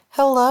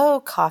Hello,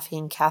 Coffee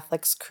and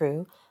Catholics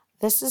crew.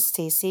 This is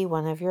Stacy,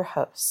 one of your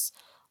hosts.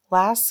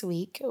 Last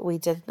week, we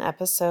did an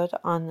episode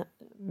on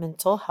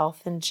mental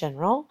health in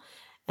general,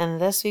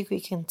 and this week we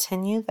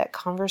continue that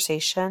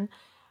conversation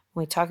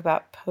when we talk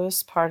about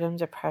postpartum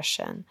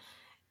depression.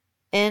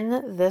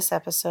 In this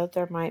episode,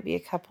 there might be a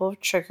couple of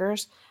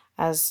triggers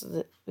as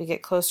we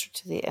get closer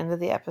to the end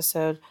of the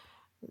episode.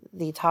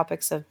 The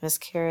topics of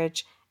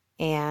miscarriage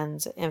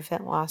and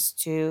infant loss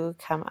do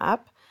come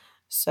up,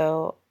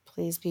 so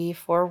please be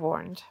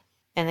forewarned.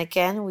 And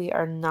again, we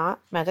are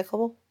not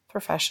medical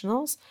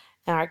professionals,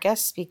 and our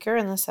guest speaker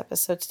in this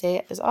episode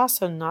today is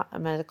also not a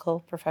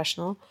medical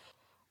professional.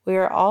 We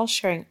are all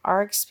sharing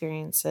our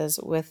experiences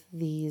with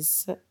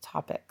these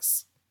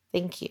topics.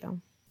 Thank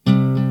you.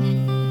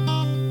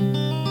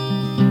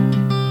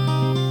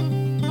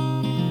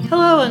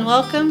 Hello and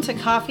welcome to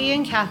Coffee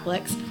and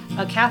Catholics,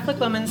 a Catholic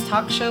women's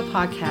talk show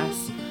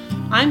podcast.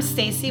 I'm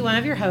Stacy, one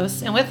of your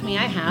hosts, and with me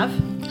I have...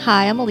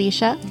 Hi, I'm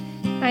Alicia.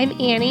 I'm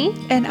Annie.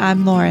 And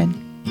I'm Lauren.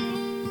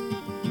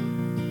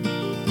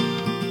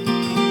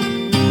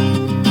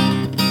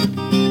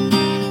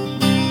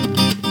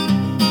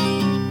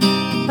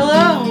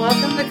 Hello and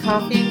welcome to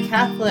Coffee and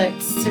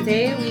Catholics.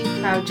 Today we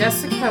have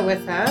Jessica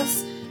with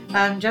us.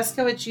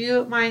 Jessica, would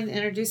you mind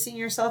introducing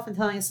yourself and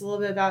telling us a little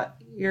bit about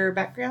your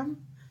background?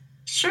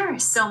 Sure.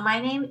 So my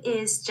name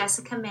is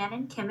Jessica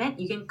Mannen Kimmet.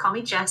 You can call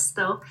me Jess,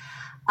 though.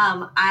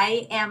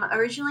 I am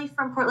originally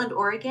from Portland,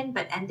 Oregon,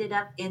 but ended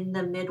up in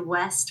the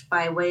Midwest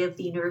by way of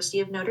the University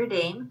of Notre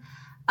Dame.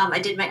 I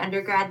did my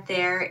undergrad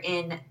there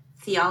in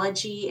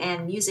theology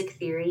and music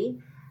theory,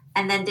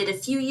 and then did a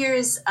few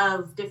years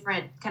of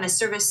different kind of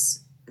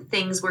service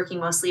things, working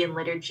mostly in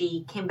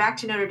liturgy. Came back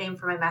to Notre Dame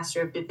for my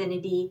Master of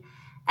Divinity,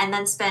 and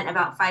then spent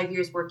about 5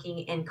 years working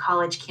in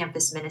college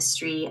campus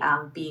ministry,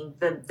 being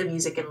the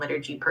music and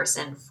liturgy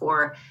person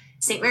for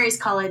St. Mary's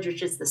College,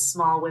 which is the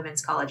small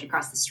women's college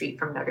across the street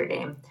from Notre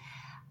Dame.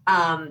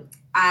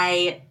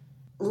 I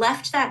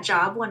left that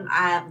job when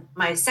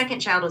my second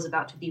child was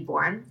about to be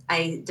born.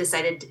 I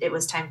decided it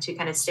was time to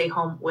kind of stay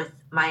home with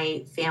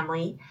my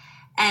family.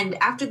 And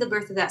after the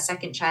birth of that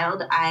second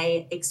child,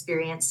 I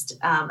experienced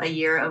a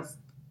year of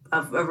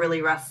a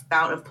really rough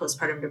bout of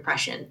postpartum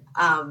depression.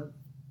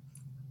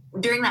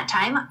 During that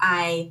time,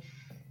 I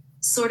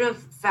sort of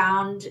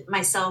found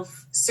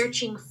myself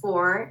searching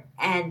for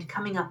and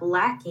coming up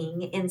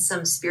lacking in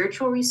some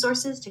spiritual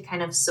resources to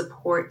kind of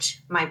support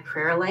my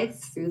prayer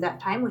life through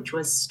that time, which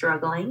was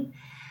struggling.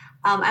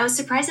 I was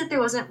surprised that there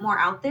wasn't more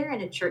out there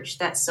in a church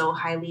that so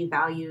highly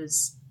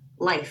values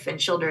life and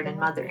children and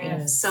mothering.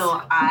 Yes.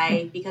 So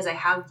because I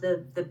have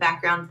the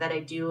background that I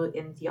do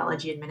in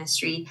theology and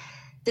ministry,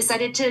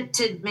 decided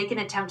to make an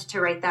attempt to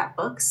write that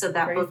book. So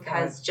that book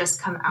has just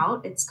come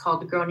out. It's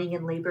called Groaning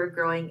in Labor,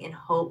 Growing in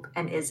Hope,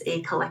 and is a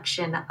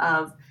collection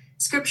of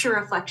scripture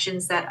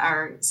reflections that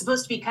are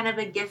supposed to be kind of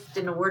a gift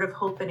and a word of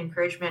hope and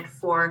encouragement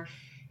for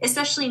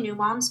especially new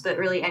moms, but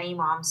really any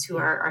moms who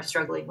are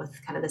struggling with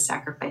kind of the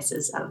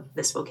sacrifices of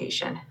this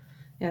vocation.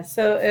 Yeah,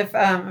 so if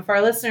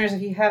our listeners,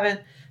 if you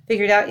haven't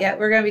figured out yet,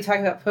 we're going to be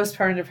talking about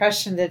postpartum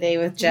depression today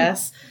with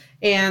Jess.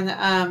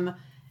 And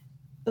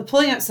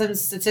pulling up some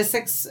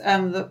statistics,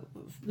 the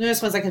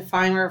newest ones I could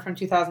find were from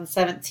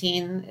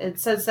 2017. It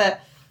says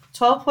that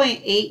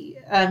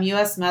 12.8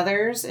 U.S.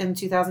 mothers in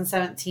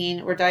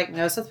 2017 were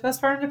diagnosed with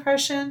postpartum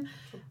depression,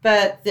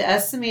 but the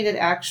estimated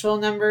actual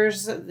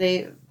numbers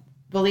they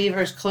believe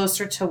are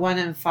closer to 1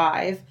 in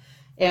 5.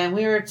 And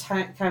we were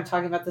kind of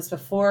talking about this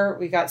before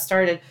we got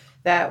started,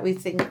 that we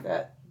think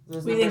that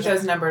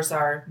those numbers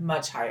are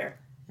much higher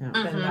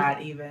than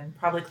that, even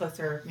probably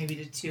closer maybe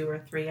to 2 or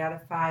 3 out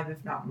of 5,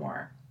 if not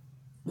more.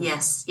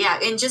 Yes. Yeah.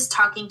 And just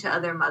talking to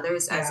other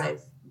mothers as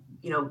I've,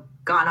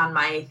 gone on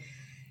my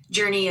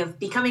journey of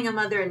becoming a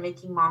mother and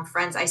making mom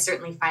friends, I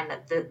certainly find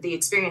that the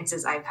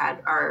experiences I've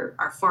had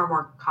are far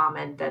more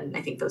common than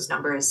I think those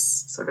numbers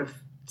sort of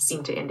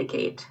seem to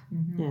indicate.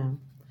 Mm-hmm.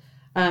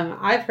 Yeah.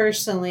 I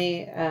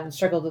personally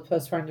struggled with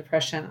postpartum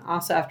depression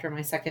also after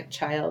my second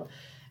child.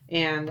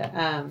 And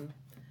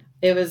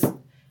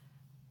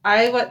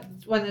I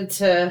wanted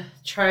to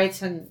try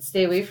to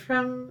stay away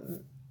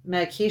from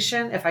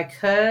medication if I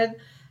could.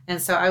 And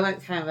so I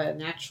went kind of a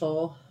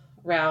natural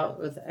route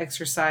with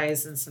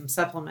exercise and some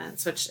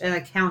supplements, and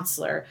a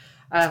counselor.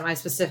 I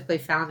specifically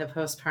found a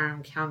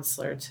postpartum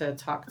counselor to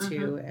talk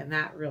to, and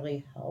that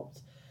really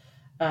helped.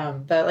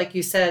 But like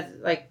you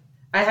said,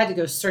 I had to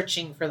go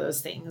searching for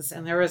those things,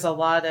 and there was a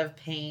lot of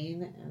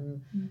pain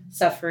and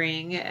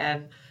suffering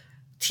and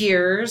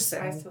tears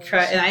and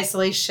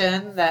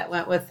isolation that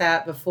went with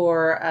that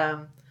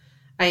before.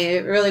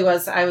 I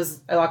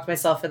locked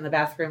myself in the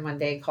bathroom one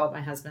day, called my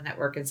husband at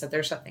work and said,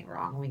 there's something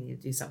wrong. We need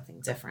to do something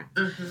different.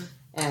 Mm-hmm.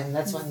 And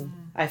that's when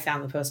I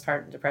found the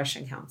postpartum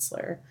depression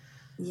counselor.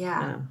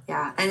 Yeah.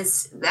 And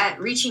it's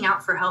that reaching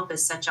out for help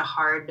is such a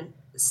hard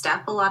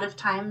step a lot of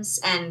times.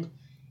 And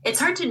it's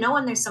hard to know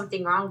when there's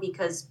something wrong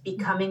because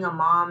becoming a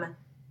mom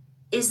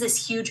is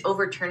this huge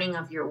overturning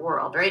of your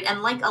world, right?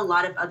 And like a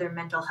lot of other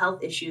mental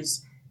health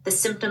issues, the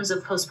symptoms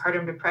of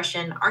postpartum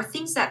depression are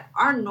things that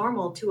are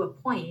normal to a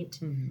point.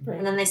 Mm-hmm.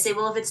 And then they say,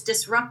 well, if it's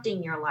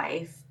disrupting your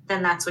life,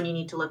 then that's when you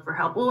need to look for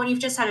help. Well, when you've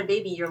just had a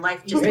baby, your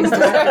life just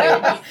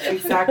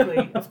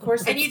Exactly. Of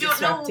course. And you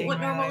don't know what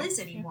normal right? is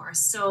anymore.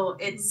 So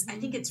it's, I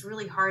think it's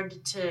really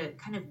hard to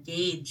kind of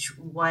gauge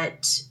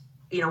what,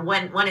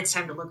 when it's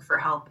time to look for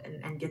help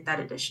and get that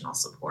additional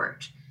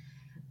support.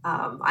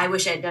 I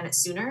wish I had done it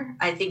sooner.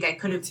 I think I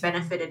could have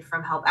benefited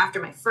from help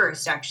after my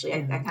first, actually.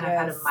 I kind of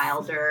had a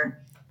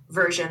milder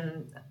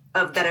version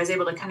of that I was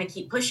able to kind of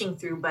keep pushing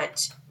through.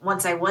 But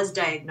once I was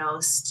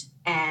diagnosed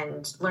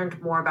and learned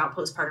more about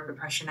postpartum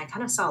depression, I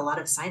kind of saw a lot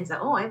of signs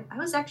that, I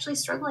was actually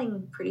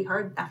struggling pretty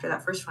hard after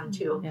that first one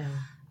too.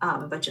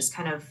 Yeah. But just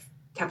kind of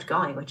kept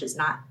going, which is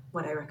not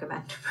what I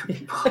recommend for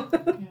people.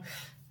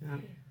 Yeah.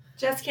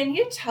 Jess, can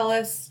you tell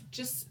us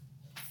just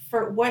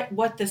for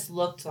what this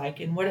looked like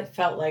and what it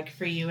felt like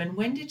for you, and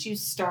when did you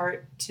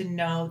start to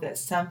know that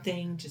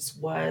something just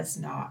was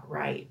not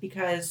right?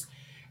 Because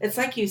it's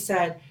like you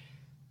said,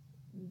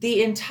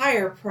 the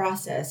entire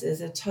process is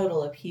a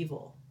total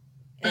upheaval.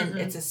 And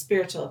it's a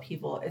spiritual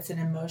upheaval, it's an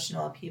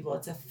emotional upheaval,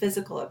 it's a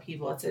physical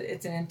upheaval,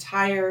 it's an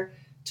entire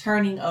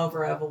turning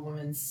over of a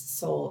woman's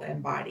soul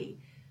and body.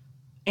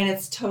 And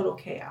it's total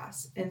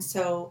chaos. And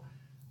so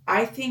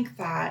I think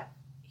that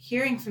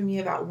hearing from you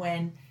about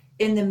when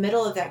in the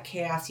middle of that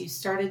chaos you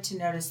started to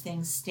notice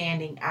things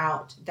standing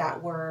out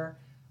that were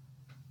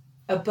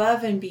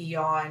above and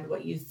beyond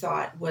what you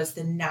thought was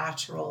the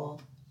natural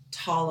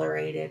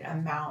tolerated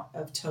amount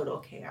of total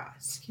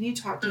chaos. Can you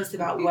talk to us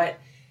about what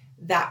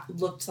that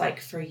looked like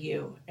for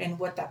you and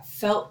what that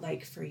felt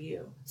like for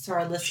you, so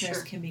our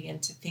listeners can begin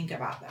to think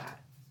about that?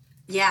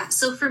 Yeah.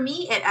 So for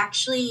me, it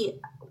actually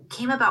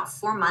came about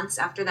 4 months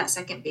after that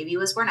second baby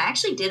was born. I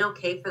actually did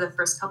okay for the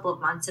first couple of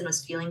months and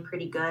was feeling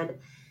pretty good.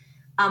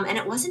 And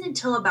it wasn't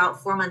until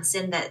about 4 months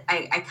in that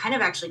I kind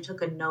of actually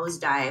took a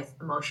nosedive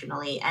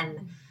emotionally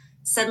and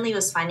suddenly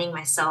was finding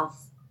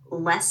myself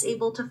less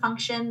able to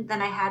function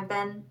than I had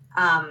been.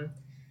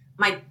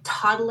 My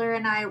toddler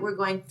and I were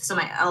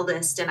my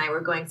eldest and I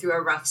were going through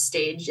a rough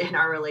stage in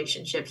our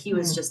relationship. He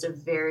was just a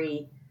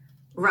very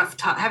rough,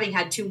 having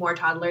had 2 more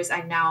toddlers,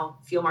 I now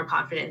feel more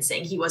confident in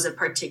saying he was a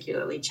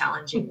particularly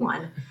challenging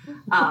one.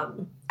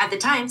 At the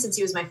time, since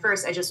he was my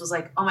first, I just was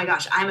like, oh my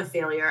gosh, I'm a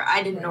failure.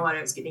 I didn't know what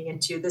I was getting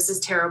into. This is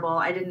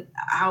terrible.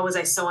 How was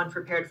I so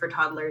unprepared for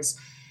toddlers?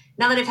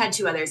 Now that I've had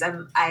 2 others,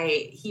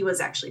 he was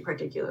actually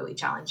particularly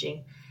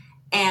challenging.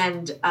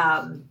 And,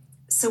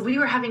 so we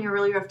were having a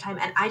really rough time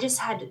and I just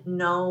had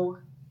no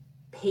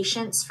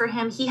patience for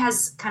him. He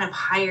has kind of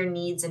higher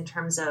needs in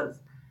terms of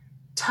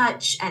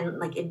touch and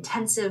like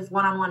intensive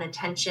one-on-one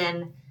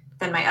attention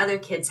than my other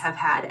kids have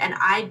had. And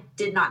I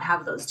did not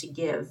have those to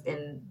give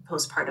in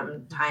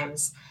postpartum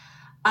times.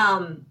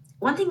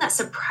 One thing that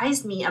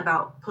surprised me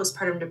about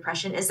postpartum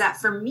depression is that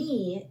for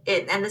me,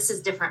 and this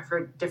is different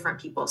for different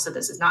people, so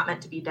this is not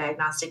meant to be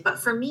diagnostic, but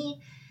for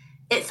me,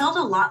 it felt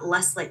a lot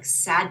less like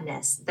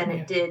sadness than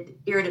it did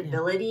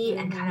irritability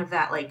and kind of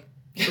that like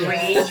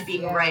rage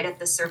being right at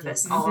the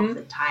surface all of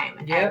the time.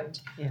 Yep.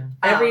 And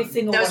every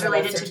single that was one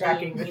related of us to are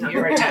tracking being, with you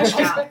right touched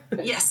now.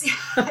 out. Yes,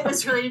 it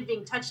was related to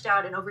being touched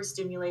out and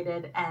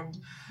overstimulated and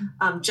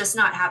just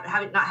not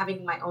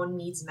having my own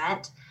needs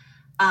met.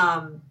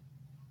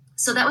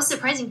 So that was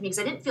surprising to me because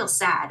I didn't feel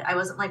sad. I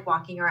wasn't like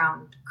walking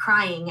around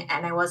crying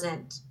and I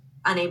wasn't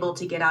unable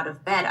to get out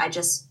of bed.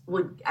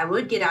 I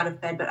would get out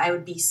of bed, but I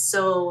would be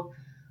so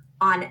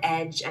on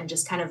edge and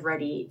just kind of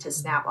ready to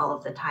snap all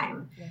of the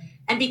time. Yeah.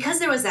 And because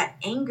there was that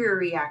anger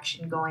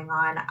reaction going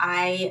on,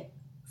 I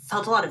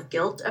felt a lot of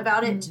guilt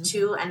about it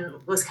too,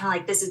 and was kind of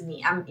like, this is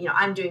me.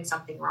 I'm doing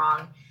something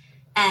wrong.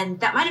 And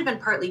that might have been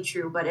partly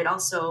true, but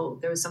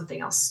there was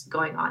something else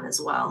going on as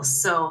well.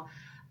 So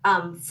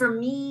for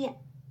me,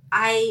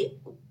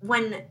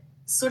 when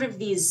sort of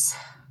these,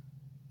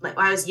 like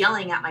I was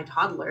yelling at my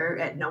toddler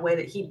in a way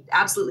that he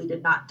absolutely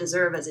did not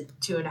deserve as a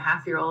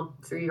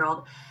 2.5-year-old,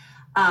 3-year-old.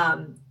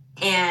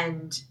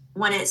 And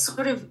when it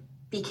sort of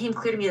became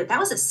clear to me that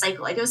was a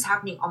cycle, like it was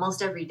happening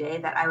almost every day,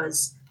 that I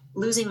was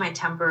losing my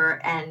temper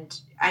and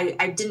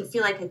I didn't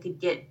feel like I could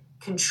get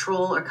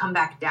control or come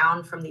back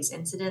down from these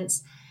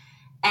incidents.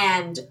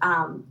 And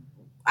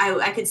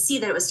I could see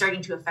that it was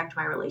starting to affect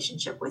my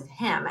relationship with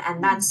him.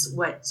 And that's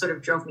what sort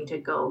of drove me to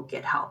go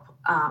get help.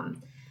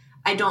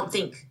 I don't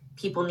think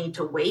people need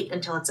to wait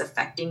until it's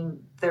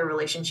affecting their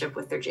relationship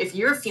with if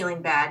you're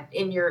feeling bad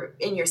in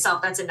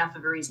yourself, that's enough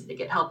of a reason to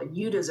get help, and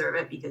you deserve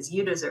it because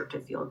you deserve to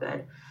feel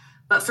good.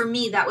 But for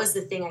me, that was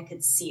the thing I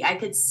could see. I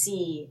could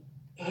see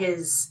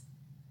his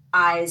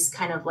eyes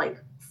kind of like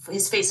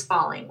his face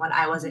falling when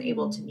I wasn't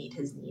able to meet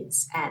his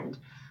needs. And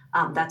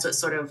that's what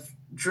sort of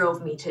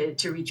drove me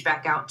to reach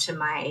back out to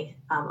my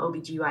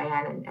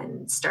OBGYN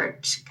and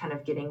start kind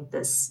of getting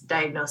this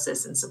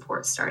diagnosis and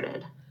support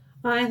started.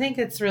 Well, I think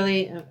it's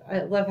really, I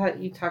love how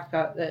you talked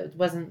about that it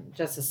wasn't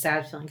just a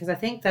sad feeling, because I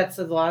think that's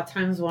a lot of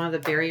times one of the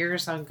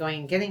barriers on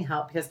going and getting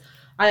help, because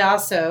I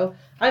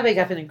wake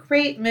up in a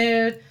great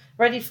mood,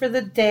 ready for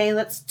the day,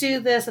 let's do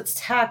this, let's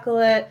tackle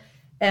it.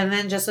 And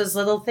then just those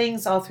little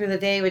things all through the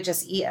day would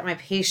just eat at my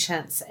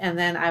patience. And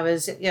then I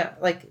was,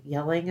 like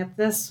yelling at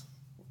this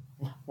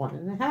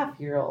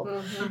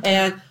 1.5-year-old.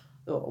 And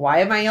why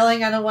am I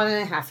yelling at a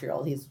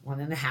 1.5-year-old? He's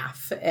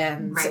 1.5.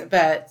 And,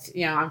 but,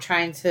 I'm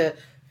trying to,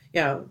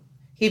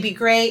 he'd be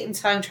great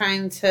until I'm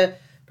trying to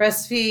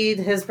breastfeed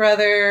his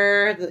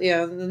brother,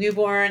 the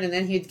newborn, and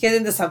then he'd get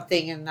into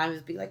something and I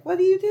would be like, what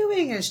are you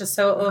doing? And it's just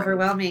so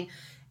overwhelming.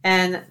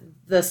 And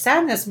the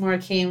sadness more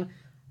came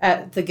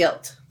at the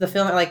guilt, the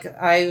feeling like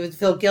I would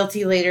feel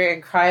guilty later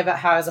and cry about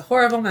how I was a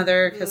horrible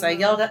mother because I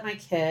yelled at my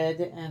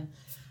kid.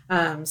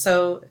 And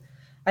so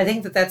I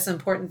think that that's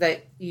important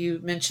that you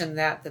mentioned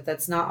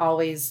that's not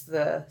always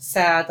the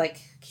sad,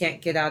 like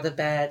can't get out of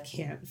bed,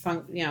 can't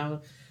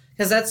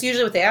because that's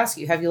usually what they ask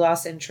you. Have you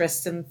lost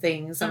interest in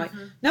things? I'm like,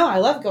 no, I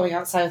love going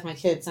outside with my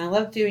kids and I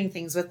love doing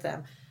things with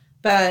them.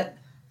 But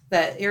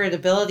that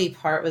irritability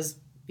part was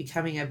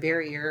becoming a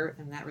barrier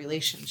in that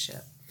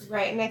relationship.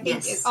 Right. And I think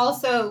it's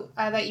also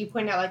that you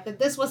point out like that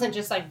this wasn't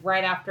just like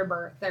right after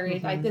birth or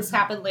like this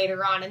happened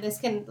later on, and this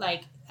can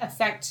like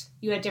affect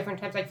you at different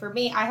times. Like for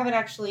me, I haven't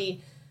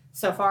actually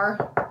so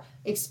far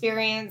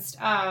experienced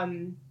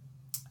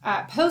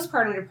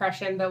postpartum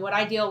depression, but what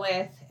I deal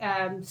with,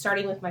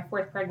 starting with my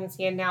 4th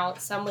pregnancy and now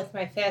some with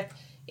my 5th,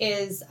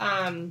 is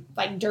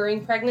like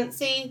during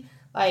pregnancy,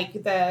 like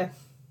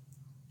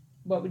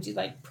what would you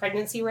like,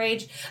 pregnancy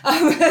rage?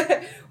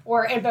 But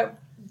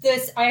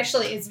this,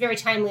 it's very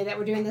timely that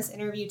we're doing this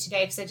interview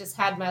today because I just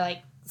had my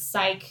like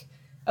psych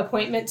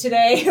appointment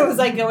today. I was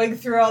like going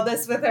through all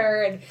this with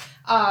her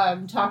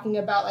and talking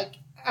about like,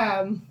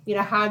 how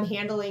I'm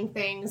handling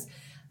things,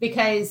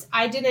 because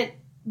I didn't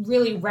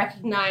really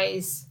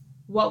recognize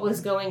what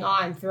was going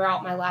on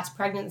throughout my last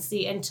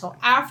pregnancy until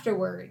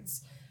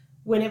afterwards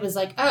when it was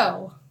like,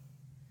 oh,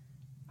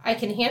 I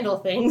can handle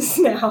things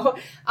now.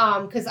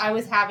 Because I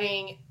was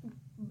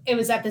it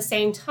was at the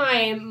same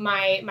time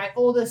my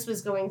oldest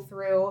was going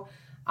through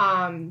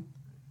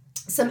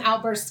some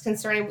outbursts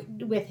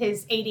concerning with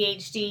his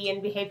ADHD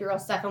and behavioral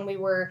stuff, and we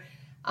were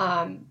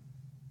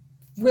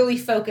really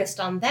focused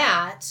on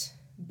that.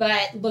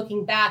 But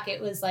looking back, it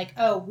was like,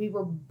 oh, we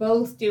were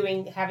both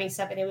having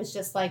stuff, and it was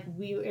just like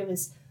it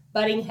was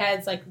butting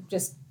heads, like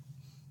just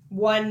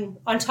one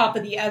on top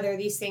of the other,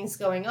 these things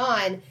going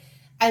on.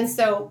 And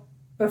so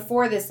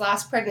before this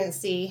last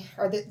pregnancy,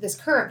 or this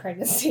current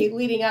pregnancy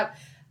leading up,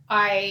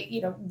 I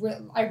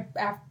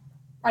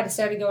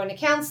decided to go into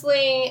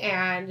counseling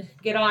and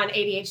get on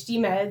ADHD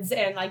meds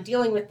and like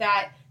dealing with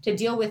that to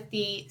deal with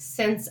the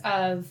sense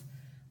of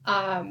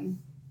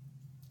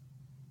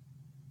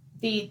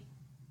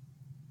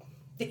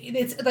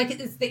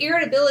it's the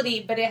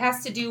irritability, but it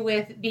has to do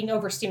with being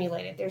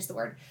overstimulated. There's the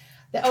word,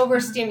 the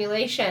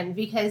overstimulation,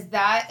 because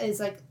that is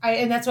like,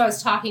 and that's what I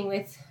was talking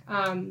with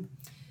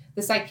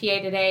the psych PA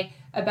today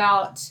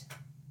about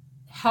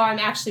how I'm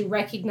actually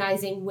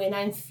recognizing when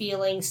I'm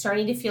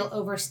starting to feel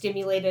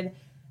overstimulated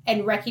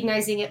and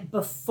recognizing it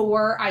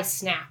before I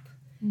snap,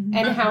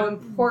 and how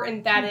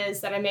important that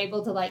is that I'm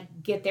able to like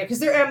get there.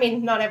 Because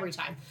not every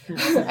time,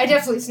 I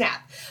definitely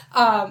snap,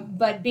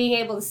 but being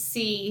able to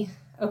see,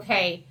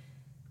 okay,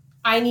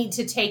 I need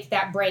to take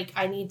that break.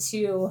 I need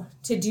to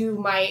do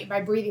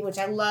my breathing, which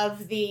I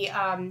love the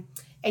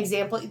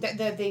example,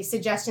 the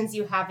suggestions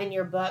you have in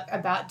your book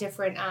about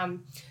different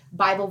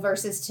Bible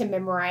verses to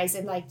memorize,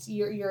 and like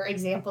your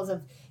examples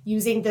of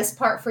using this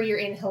part for your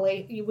inhale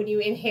when you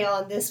inhale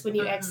and this when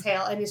you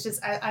exhale. And it's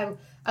just,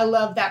 I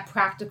love that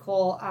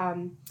practical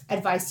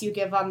advice you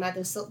give on that,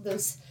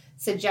 those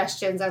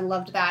suggestions. I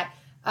loved that.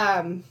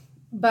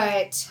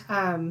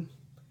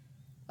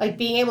 Like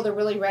being able to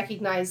really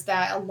recognize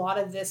that a lot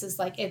of this is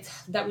like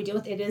that we deal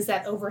with, it is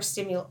that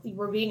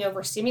we're being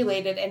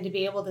overstimulated, and to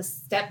be able to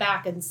step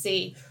back and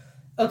see,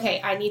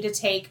 okay, I need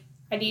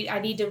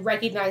to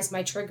recognize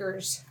my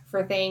triggers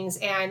for things.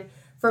 And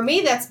for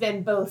me, that's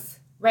been both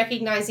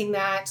recognizing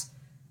that,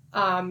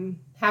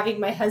 having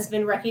my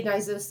husband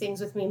recognize those things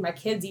with me, and my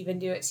kids even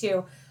do it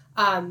too.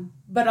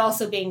 But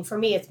also for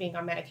me, it's being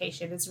on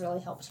medication. It's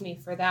really helped me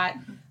for that.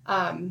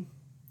 And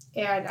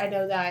I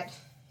know that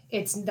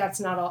that's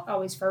not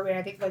always for me.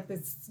 I think like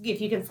this, if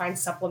you can find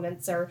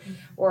supplements or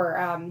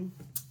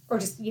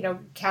just,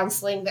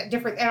 counseling that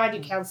different, and I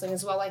do counseling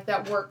as well, like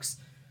that works,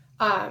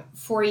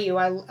 for you.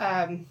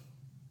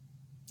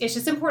 It's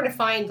just important to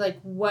find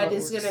like what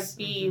is going to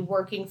be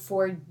working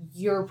for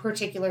your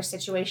particular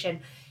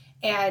situation,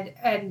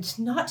 and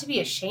not to be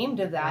ashamed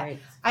of that. Right.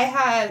 I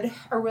had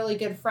a really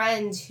good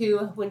friend who,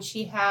 when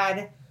she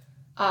had,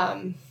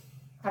 I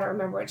don't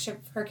remember which of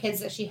her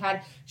kids that she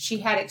had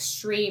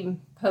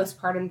extreme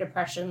postpartum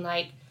depression.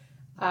 Like,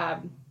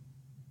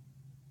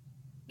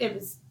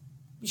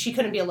 she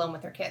couldn't be alone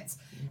with her kids.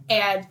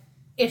 And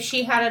if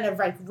she hadn't have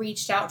like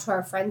reached out to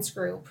our friends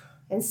group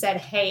and said,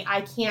 hey, I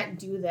can't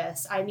do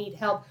this, I need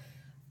help,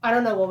 I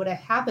don't know what would have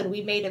happened.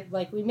 We made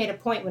a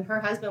point when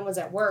her husband was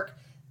at work,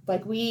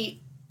 like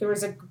there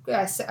was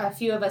a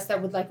few of us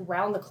that would like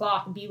round the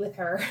clock be with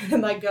her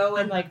and like go,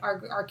 and like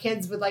our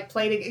kids would like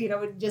play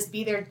would just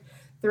be there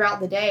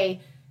throughout the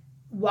day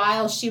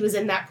while she was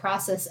in that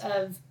process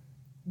of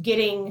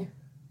getting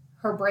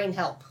her brain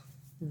help.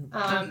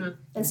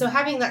 And so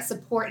having that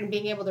support and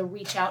being able to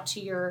reach out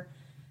to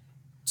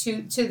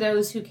to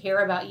those who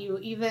care about you,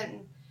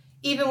 even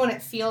when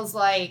it feels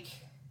like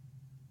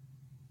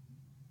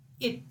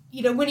it,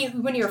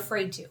 when you're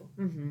afraid to.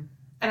 Mm-hmm.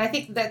 And I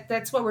think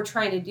that's what we're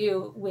trying to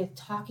do with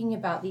talking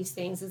about these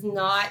things is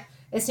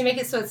to make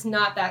it so it's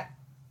not that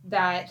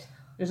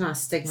there's not a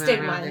stigma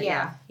around it.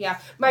 Yeah.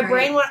 My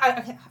brain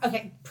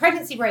okay,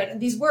 pregnancy brain.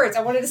 These words,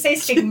 I wanted to say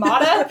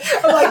stigmata.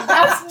 I'm like,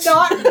 that's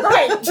not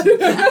right.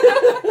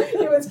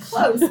 It was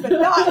close, but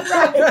not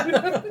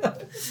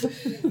right.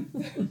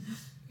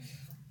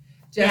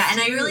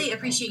 And I really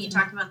appreciate you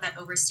talking about that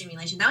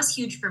overstimulation. That was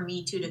huge for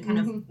me too, to kind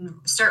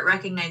of start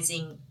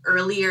recognizing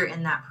earlier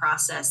in that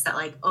process that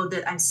like,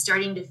 that I'm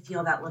starting to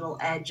feel that little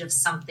edge of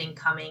something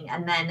coming,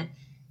 and then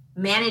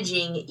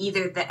managing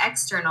either the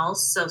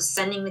externals, so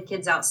sending the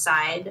kids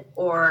outside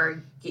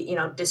or,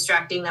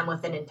 distracting them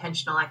with an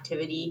intentional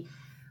activity,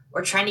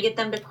 or trying to get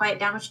them to quiet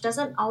down, which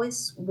doesn't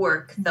always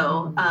work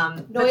though.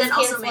 But then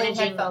also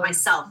managing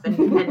myself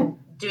and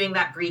doing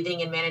that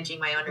breathing and managing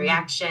my own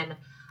reaction.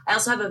 I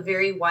also have a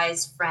very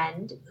wise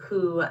friend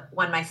who,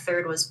 when my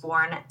third was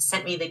born,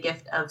 sent me the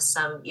gift of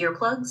some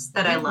earplugs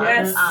that I love.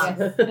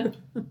 Yes.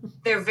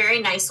 They're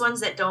very nice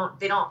ones that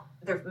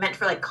they're meant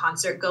for like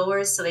concert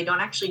goers, so they don't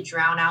actually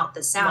drown out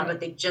the sound, but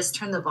they just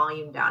turn the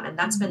volume down, and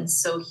that's been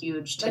so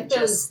huge to like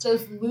those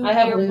loop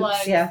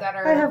earplugs that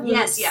are. I have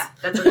yes,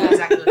 that's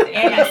exactly what they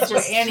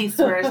are. Annie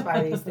swears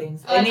by these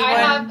things. I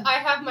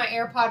have my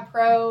AirPod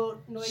Pro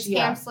noise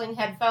canceling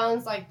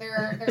headphones, like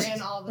they're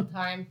in all the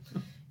time.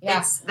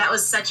 Yeah, that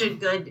was such a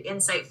good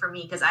insight for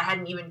me, because I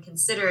hadn't even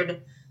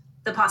considered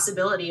the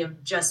possibility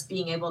of just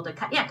being able to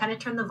kind of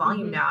turn the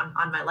volume down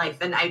on my life.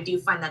 And I do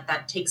find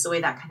that takes away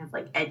that kind of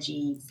like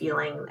edgy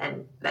feeling,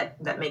 and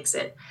that makes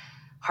it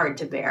hard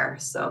to bear.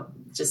 So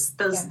just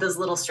those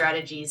little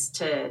strategies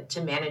to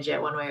manage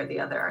it one way or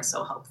the other are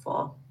so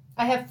helpful.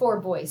 I have 4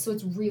 boys, so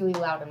it's really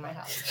loud in my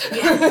house. I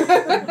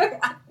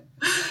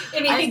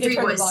have 3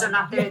 boys, so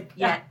not there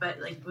yet, but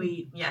like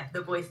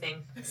the boy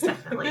thing is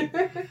definitely.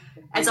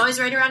 It's always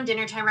right around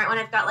dinner time, right when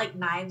I've got like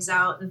knives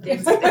out and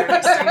things like that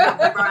are starting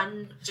to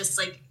run, just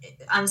like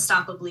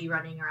unstoppably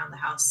running around the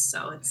house.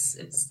 So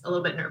it's a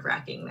little bit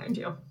nerve-wracking there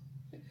too.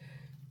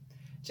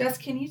 Jess,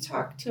 can you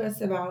talk to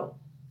us about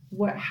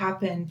what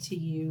happened to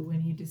you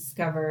when you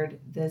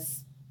discovered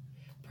this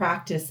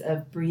practice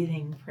of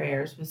breathing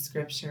prayers with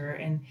scripture,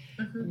 and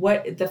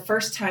what the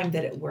first time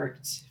that it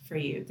worked for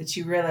you, that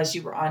you realized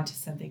you were onto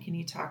something? Can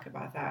you talk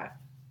about that?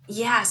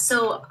 Yeah.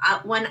 So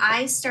when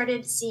I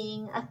started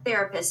seeing a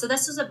therapist, so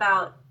this was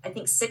about, I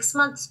think, 6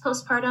 months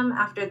postpartum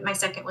after my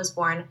second was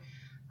born.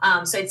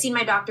 So I'd seen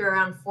my doctor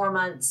around 4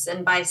 months,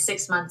 and by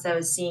 6 months I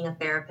was seeing a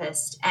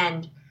therapist,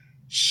 and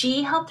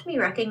she helped me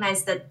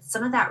recognize that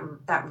some of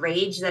that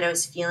rage that I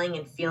was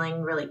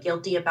feeling really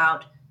guilty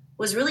about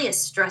was really a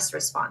stress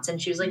response. And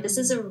she was like, this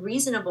is a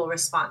reasonable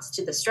response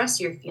to the stress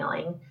you're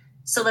feeling.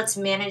 So let's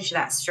manage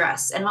that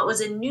stress. And what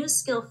was a new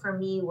skill for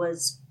me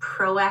was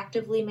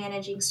proactively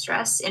managing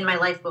stress. In my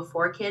life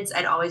before kids,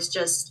 I'd always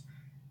just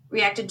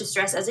reacted to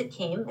stress as it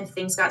came. If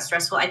things got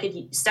stressful, I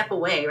could step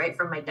away, right,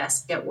 from my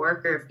desk at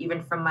work, or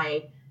even from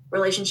my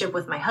relationship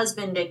with my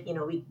husband.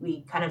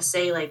 We kind of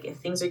say, like, if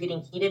things are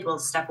getting heated, we'll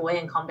step away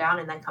and calm down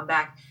and then come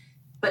back.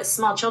 But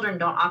small children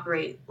don't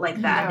operate like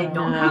that. They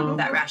don't have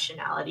that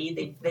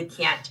rationality. They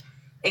can't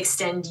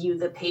extend you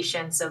the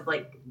patience of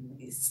like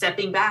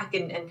stepping back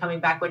and coming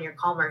back when you're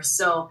calmer.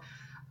 So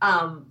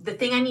the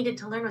thing I needed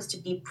to learn was to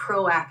be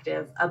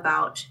proactive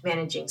about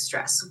managing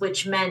stress,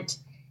 which meant,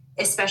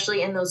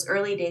 especially in those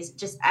early days,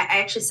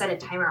 I actually set a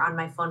timer on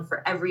my phone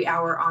for every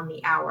hour on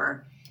the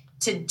hour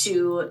to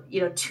do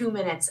 2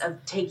 minutes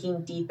of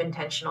taking deep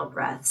intentional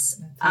breaths.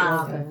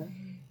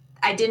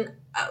 I didn't.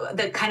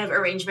 The kind of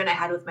arrangement I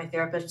had with my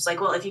therapist was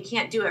like, well, if you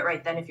can't do it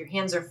right then, if your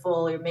hands are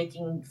full, or you're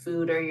making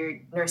food, or you're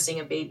nursing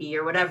a baby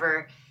or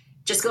whatever,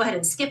 just go ahead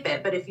and skip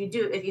it. But if you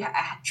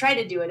try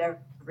to do it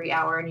every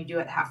hour and you do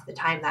it half the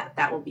time,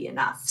 that will be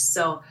enough.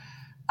 So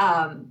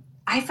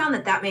I found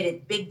that made a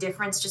big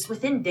difference. Just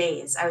within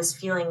days, I was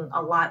feeling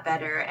a lot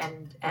better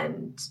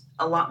and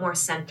a lot more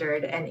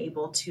centered and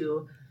able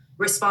to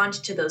respond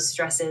to those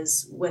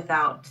stresses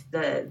without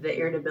the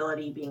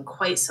irritability being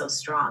quite so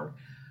strong.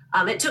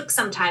 It took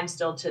some time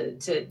still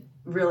to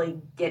really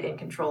get in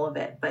control of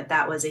it, but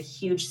that was a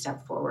huge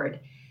step forward.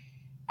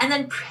 And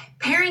then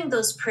pairing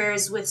those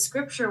prayers with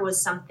scripture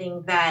was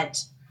something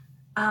that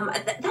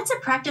that's a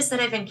practice that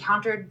I've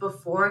encountered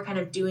before, kind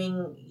of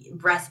doing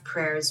breath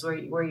prayers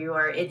where you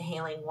are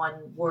inhaling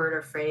one word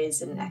or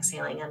phrase and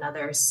exhaling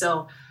another.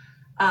 So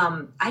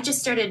I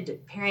just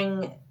started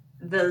pairing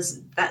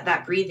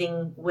that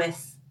breathing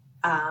with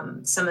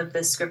some of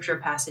the scripture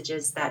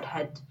passages that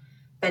had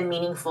been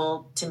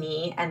meaningful to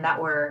me and that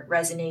were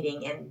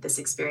resonating in this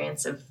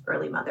experience of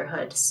early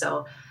motherhood.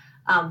 So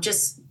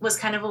just was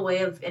kind of a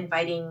way of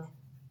inviting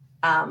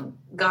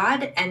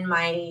God and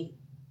my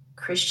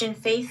Christian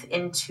faith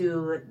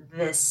into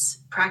this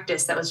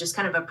practice that was just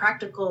kind of a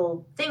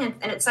practical thing,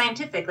 and it's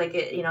scientific. Like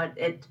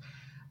it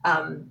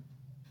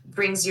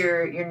brings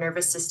your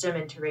nervous system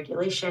into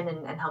regulation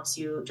and helps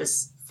you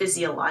just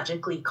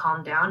physiologically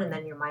calm down, and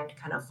then your mind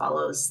kind of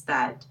follows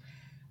that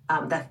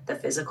the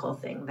physical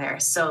thing there.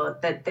 So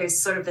that there's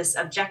sort of this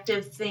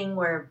objective thing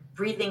where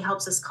breathing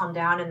helps us calm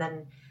down, and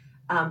then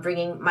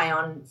bringing my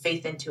own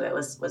faith into it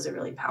was a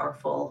really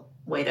powerful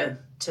way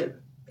to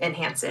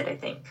enhance it, I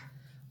think.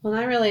 Well,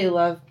 I really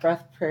love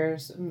breath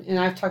prayers, and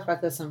I've talked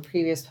about this on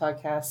previous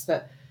podcasts,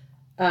 but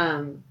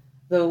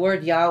the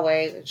word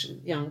Yahweh, which,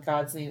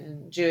 God's name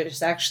in Jewish,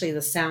 is actually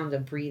the sound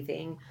of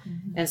breathing.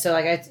 Mm-hmm. And so,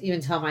 like, I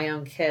even tell my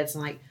own kids,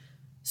 I'm like,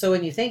 so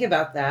when you think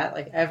about that,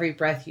 like, every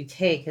breath you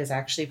take is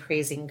actually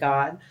praising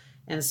God.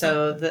 And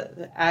so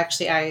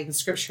actually adding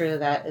scripture to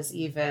that is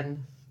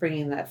even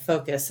bringing that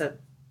focus of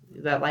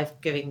that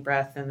life-giving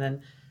breath. And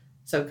then,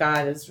 so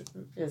God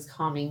is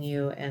calming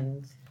you,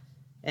 and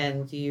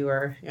you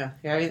are,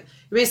 you're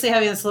basically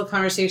having this little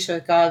conversation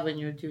with God when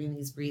you're doing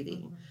these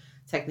breathing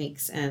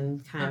techniques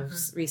and kind of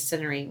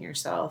recentering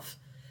yourself.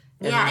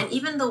 And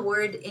even the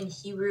word in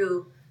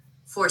Hebrew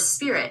for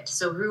spirit,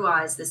 so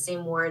ruah is the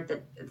same word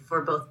that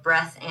for both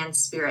breath and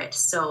spirit.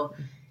 So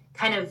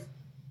kind of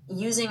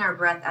using our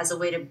breath as a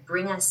way to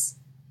bring us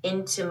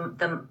into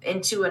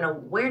an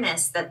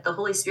awareness that the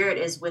Holy Spirit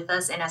is with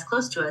us and as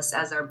close to us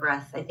as our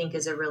breath, I think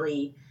is a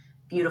really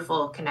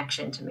beautiful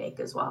connection to make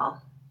as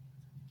well.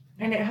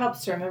 And it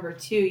helps to remember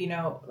too,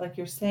 like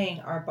you're saying,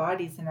 our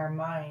bodies and our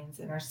minds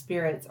and our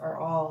spirits are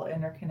all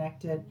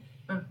interconnected.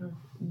 Mm-hmm.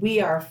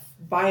 We are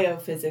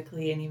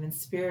biophysically and even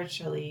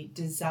spiritually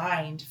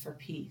designed for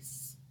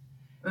peace.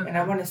 Mm-hmm. And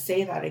I want to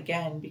say that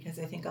again, because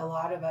I think a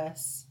lot of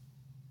us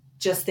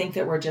just think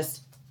that we're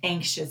just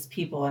anxious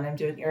people. And I'm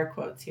doing air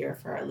quotes here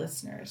for our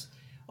listeners.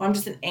 Well, I'm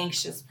just an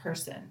anxious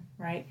person,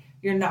 right?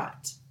 You're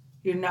not.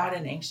 You're not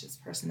an anxious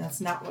person.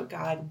 That's not what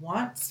God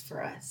wants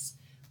for us.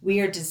 We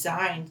are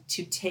designed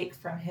to take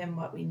from him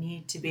what we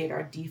need to be at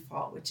our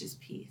default, which is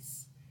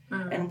peace.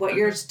 Mm-hmm. And what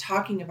you're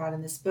talking about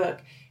in this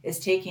book is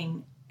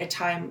taking a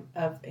time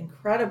of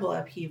incredible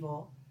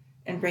upheaval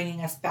and bringing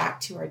us back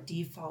to our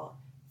default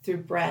through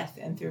breath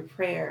and through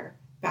prayer,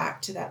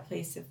 back to that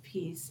place of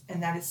peace.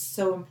 And that is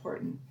so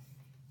important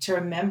to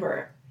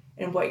remember.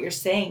 And what you're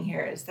saying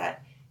here is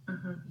that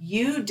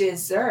you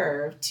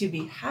deserve to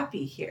be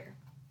happy here.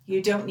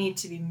 You don't need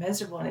to be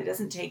miserable, and it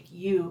doesn't take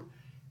you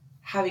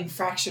having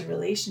fractured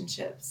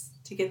relationships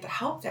to get the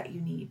help that you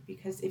need,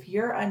 because if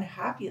you're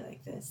unhappy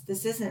like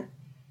this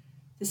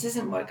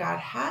isn't what God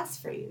has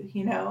for you.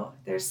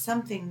 There's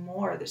something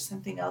more, there's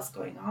something else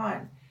going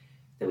on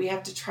that we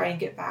have to try and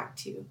get back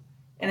to.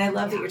 And I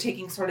love that you're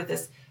taking sort of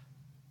this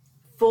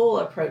full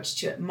approach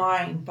to it,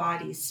 mind,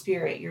 body,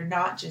 spirit. You're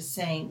not just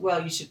saying,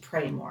 well, you should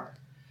pray more,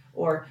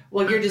 or,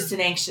 well, you're just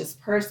an anxious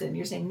person.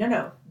 You're saying,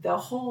 no, the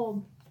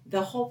whole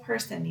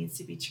person needs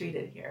to be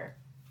treated here.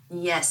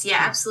 Yes, yeah,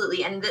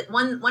 absolutely. And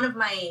one of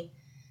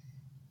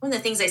the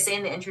things I say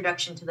in the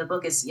introduction to the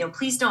book is,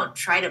 please don't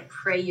try to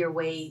pray your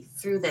way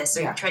through this,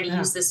 or try to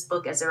use this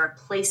book as a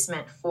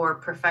replacement for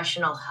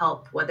professional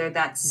help, whether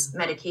that's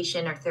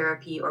medication or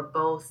therapy or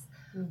both,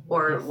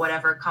 or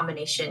whatever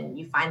combination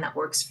you find that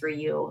works for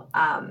you.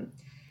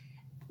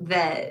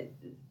 That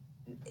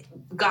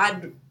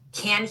God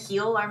can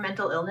heal our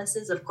mental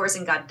illnesses, of course,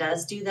 and God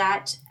does do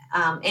that.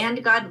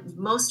 And God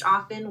most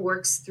often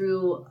works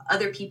through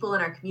other people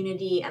in our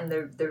community and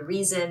the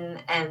reason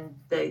and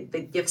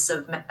the gifts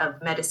of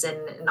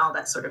medicine and all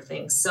that sort of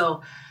thing.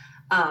 So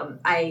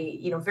I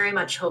very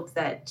much hope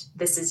that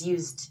this is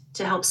used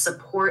to help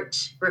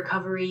support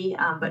recovery,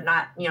 but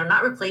not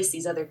replace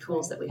these other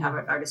tools that we have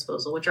at our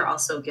disposal, which are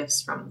also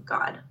gifts from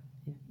God.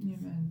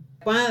 Amen.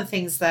 One of the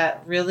things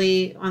that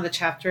really, one of the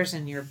chapters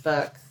in your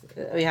book,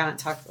 we haven't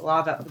talked a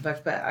lot about the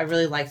book, but I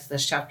really liked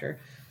this chapter,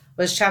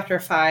 was chapter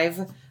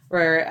 5,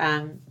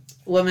 where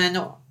woman,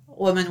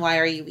 why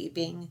are you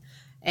weeping?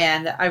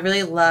 And I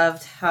really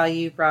loved how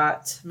you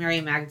brought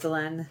Mary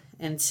Magdalene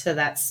into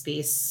that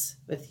space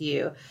with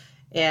you.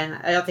 And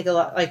I don't think a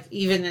lot, like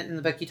even in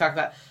the book you talk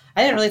about,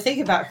 I didn't really think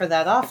about her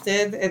that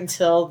often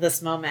until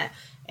this moment.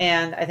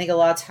 And I think a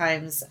lot of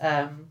times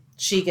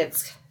she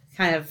gets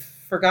kind of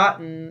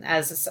forgotten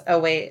as a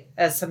way,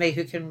 as somebody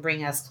who can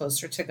bring us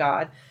closer to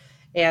God.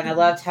 And I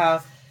loved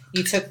how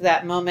you took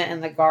that moment in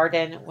the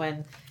garden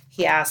when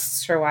he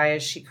asks her, why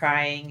is she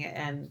crying?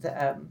 And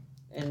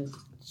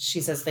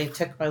she says, they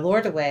took my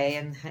Lord away.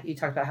 And you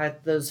talked about how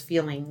those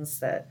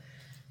feelings that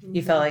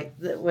you felt like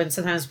when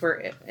sometimes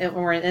we're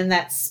in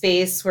that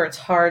space where it's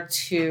hard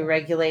to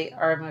regulate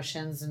our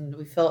emotions and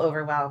we feel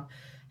overwhelmed,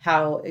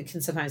 how it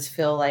can sometimes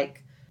feel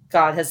like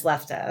God has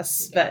left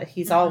us, but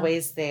he's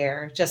always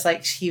there. Just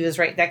like he was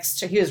right next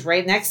to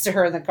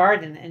her in the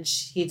garden, and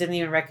he didn't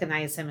even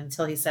recognize him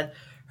until he said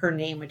her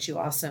name, which you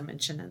also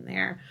mentioned in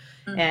there,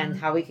 and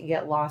how we can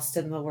get lost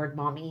in the word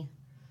mommy.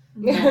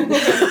 Not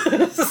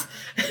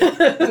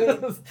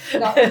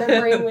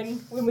remembering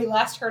when we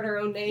last heard our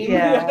own name.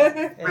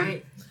 Yeah.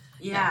 Right.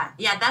 Yeah.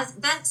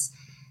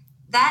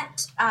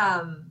 That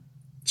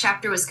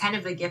chapter was kind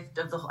of a gift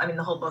of the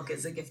whole book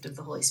is a gift of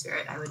the Holy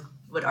Spirit, I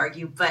would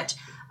argue. But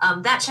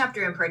that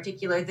chapter in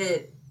particular,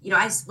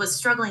 I was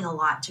struggling a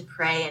lot to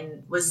pray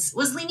and was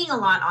leaning a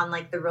lot on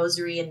like the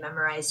rosary and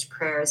memorized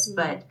prayers. Mm-hmm.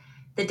 But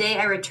the day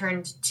I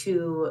returned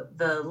to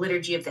the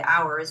Liturgy of the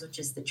Hours, which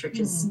is the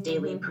church's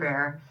daily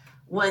prayer,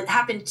 what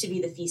happened to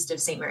be the feast of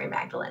St. Mary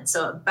Magdalene.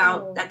 So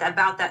about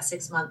that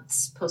 6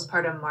 months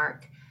postpartum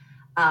mark,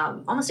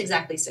 almost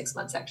exactly 6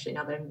 months actually,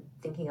 now that I'm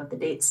thinking of the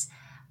dates,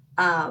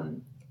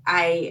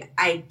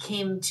 I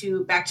came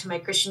back to my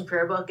Christian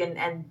prayer book,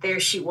 and there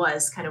she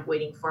was kind of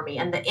waiting for me.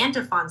 And the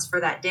antiphons for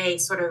that day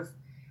sort of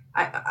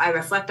I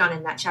reflect on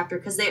in that chapter,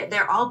 because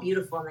they're all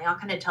beautiful and they all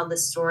kind of tell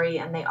this story,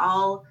 and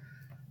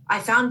I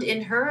found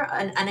in her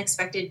an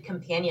unexpected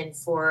companion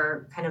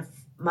for kind of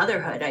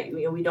motherhood.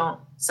 We don't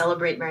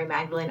celebrate Mary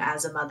Magdalene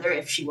as a mother.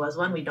 If she was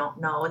one, we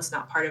don't know. It's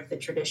not part of the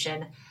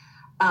tradition.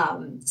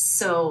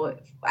 So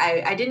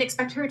I didn't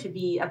expect her to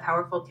be a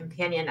powerful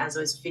companion as I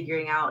was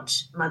figuring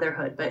out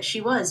motherhood, but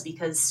she was,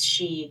 because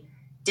she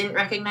didn't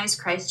recognize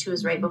Christ, who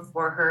was right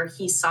before her.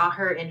 He saw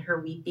her in her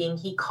weeping.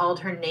 He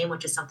called her name,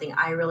 which is something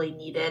I really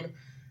needed.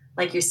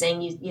 Like you're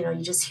saying, you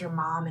just hear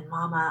mom and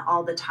mama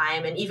all the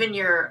time. And even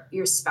your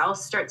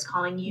spouse starts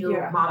calling you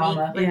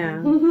mommy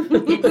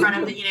in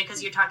front of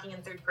because you're talking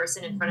in third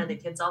person in front of the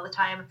kids all the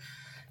time.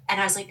 And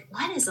I was like,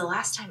 when is the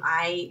last time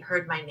I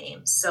heard my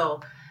name?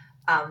 So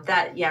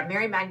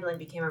Mary Magdalene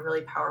became a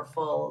really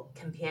powerful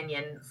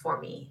companion for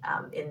me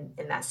in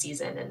that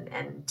season,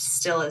 and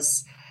still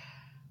is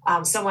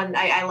someone.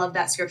 I love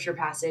that scripture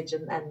passage,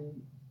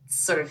 and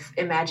sort of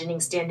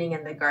imagining standing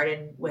in the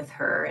garden with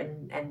her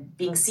and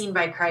being seen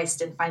by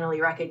Christ and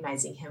finally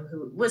recognizing him,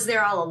 who was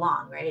there all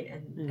along, right?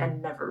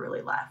 And never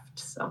really left.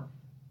 So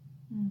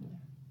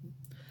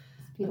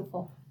it's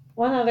beautiful.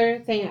 One other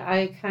thing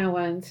I kind of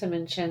wanted to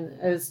mention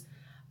is,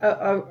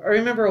 I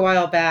remember a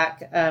while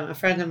back, a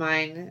friend of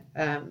mine,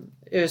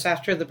 it was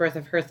after the birth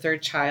of her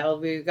third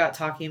child, we got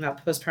talking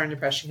about postpartum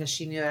depression, because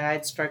she knew I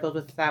had struggled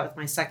with that with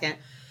my second.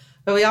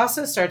 But we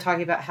also started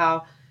talking about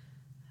how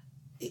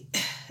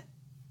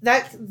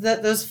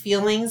those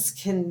feelings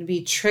can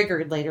be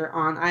triggered later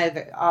on,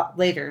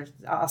 later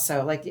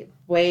also, like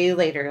way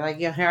later. Like,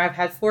 here I've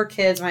had 4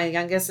 kids, my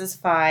youngest is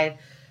 5,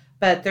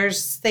 but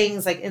there's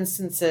things like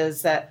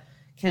instances that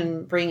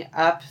can bring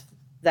up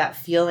that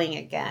feeling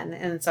again,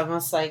 and it's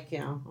almost like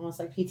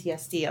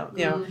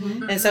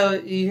PTSD, and so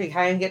you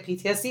kind of get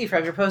PTSD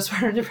from your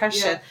postpartum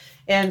depression,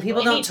 and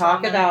people don't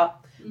talk about.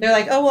 They're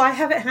like, oh well, I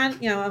haven't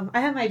had, I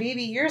had my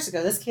baby years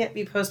ago. This can't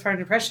be postpartum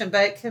depression,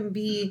 but it can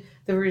be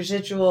the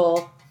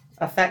residual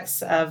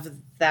effects of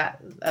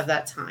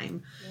that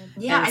time.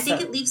 Yeah, and I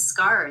think it leaves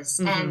scars,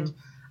 and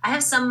I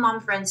have some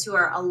mom friends who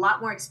are a lot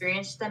more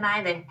experienced than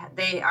I.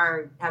 They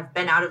have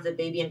been out of the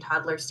baby and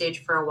toddler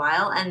stage for a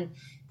while, and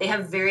they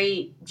have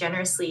very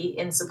generously,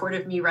 in support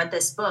of me, read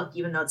this book,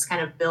 even though it's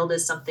kind of billed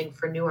as something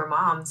for newer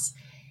moms.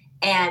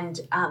 And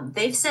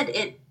they've said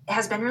it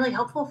has been really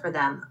helpful for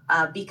them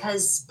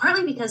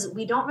partly because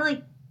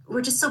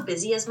we're just so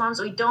busy as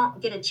moms, we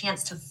don't get a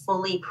chance to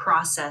fully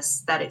process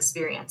that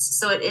experience.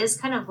 So it is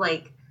kind of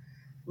like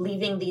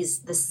leaving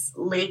this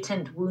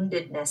latent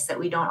woundedness that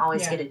we don't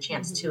always get a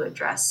chance to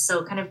address.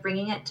 So kind of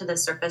bringing it to the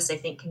surface, I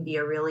think, can be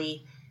a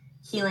really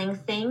healing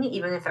thing,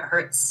 even if it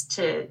hurts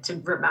to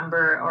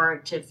remember or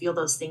to feel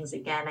those things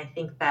again. I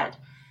think that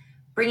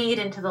bringing it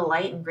into the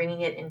light and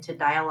bringing it into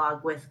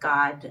dialogue with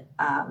God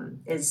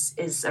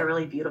is a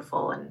really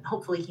beautiful and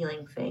hopefully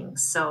healing thing.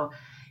 So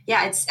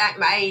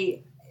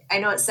I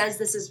know it says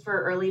this is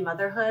for early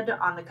motherhood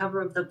on the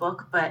cover of the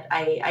book, but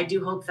I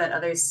do hope that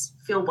others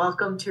feel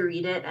welcome to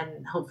read it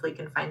and hopefully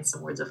can find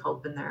some words of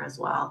hope in there as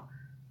well.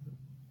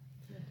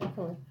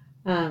 Definitely.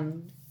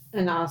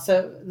 And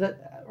also,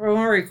 when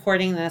we're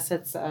recording this,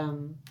 it's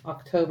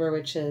October,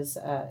 which is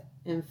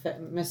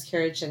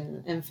miscarriage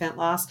and infant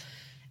loss.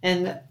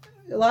 And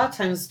a lot of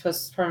times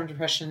postpartum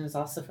depression is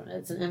also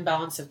it's an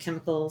imbalance of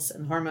chemicals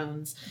and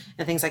hormones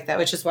and things like that,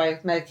 which is why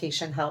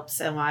medication helps,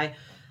 and why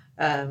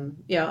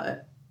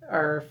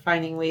are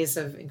finding ways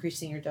of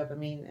increasing your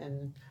dopamine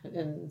and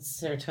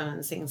serotonin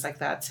and things like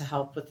that to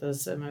help with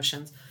those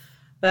emotions.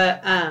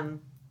 But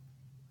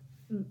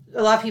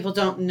a lot of people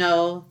don't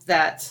know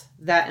that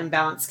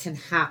imbalance can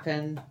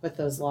happen with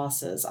those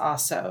losses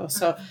also.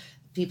 So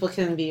people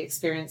can be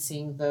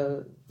experiencing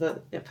the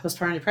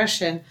postpartum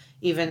depression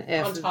even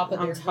if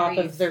on top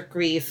of their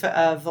grief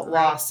of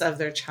loss of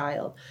their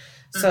child.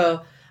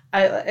 So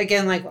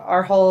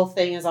our whole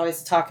thing is always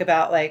to talk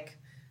about, like,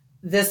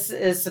 this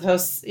is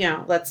supposed,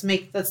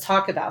 let's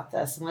talk about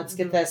this and let's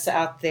get this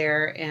out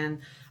there.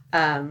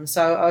 And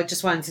so I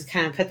just wanted to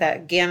kind of put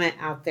that gamut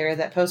out there,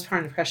 that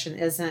postpartum depression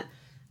isn't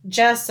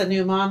just a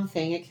new mom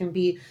thing. It can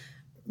be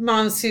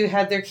moms who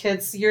had their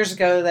kids years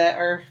ago that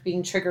are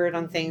being triggered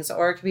on things,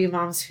 or it could be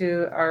moms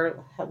who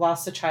have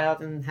lost a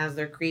child and has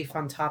their grief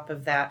on top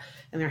of that,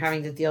 and they're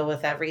having to deal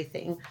with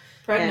everything.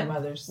 Pregnant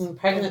mothers.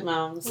 Pregnant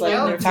moms, like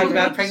they're talking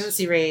about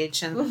pregnancy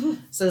rage.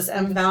 And so this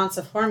imbalance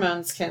of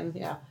hormones can,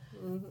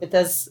 it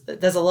does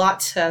a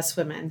lot to us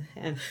women.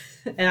 And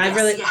I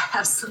really,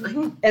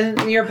 absolutely.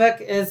 And your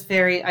book is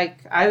very,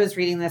 I was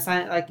reading this,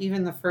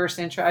 even the first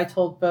intro, I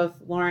told both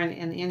Lauren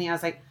and Annie, I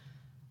was like,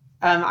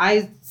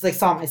 I like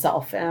saw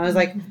myself and I was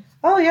like,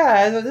 oh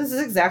yeah, this is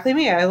exactly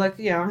me.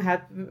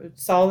 I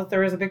saw that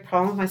there was a big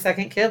problem with my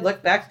second kid.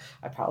 Looked back,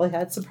 I probably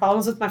had some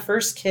problems with my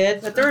first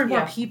kid, but there were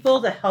more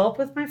people to help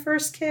with my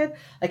first kid.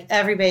 Like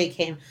everybody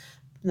came.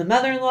 The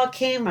mother-in-law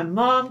came, my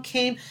mom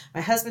came,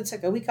 my husband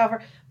took a week off.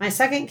 My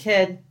second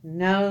kid,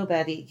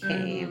 nobody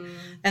came.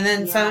 And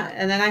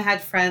then I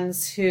had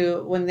friends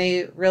who, when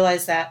they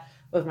realized that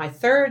with my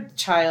third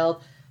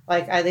child,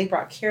 they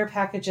brought care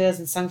packages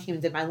and some came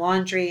and did my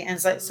laundry. And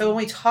so when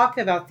we talk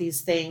about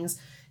these things,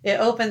 it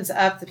opens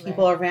up the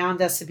people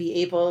around us to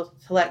be able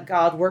to let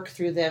God work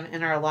through them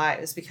in our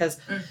lives. Because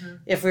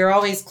if we're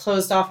always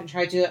closed off and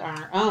try to do it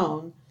on our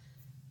own,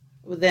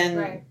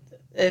 then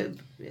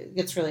it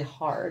gets really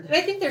hard. And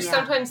I think there's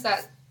sometimes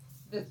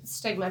the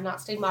stigma,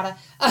 not stigmata,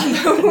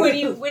 when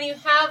you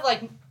have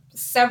like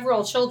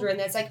several children,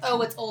 that's like,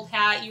 oh, it's old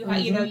hat.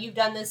 You've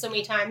done this so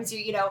many times.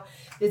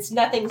 It's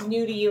nothing's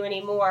new to you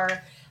anymore.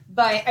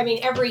 But I mean,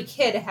 every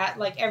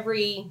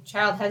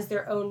child has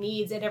their own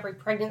needs, and every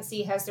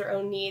pregnancy has their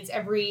own needs.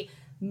 Every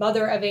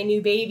mother of a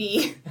new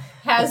baby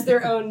has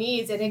their own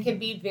needs, and it can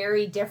be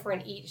very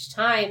different each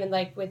time. And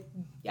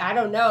I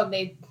don't know,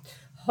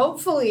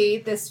 hopefully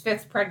this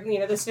fifth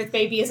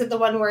baby isn't the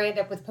one where I end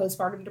up with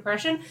postpartum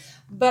depression,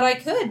 but I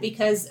could,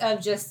 because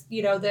of just,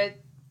 the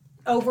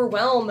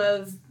overwhelm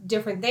of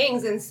different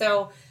things. And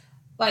so,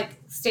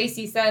 like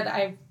Stacy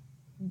said,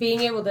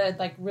 being able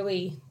to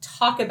really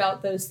talk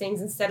about those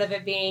things instead of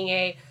it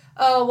being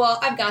oh, well,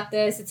 I've got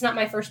this, it's not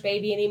my first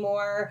baby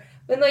anymore.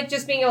 But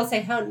just being able to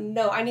say, oh,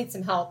 no, I need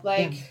some help.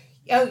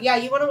 Oh, yeah,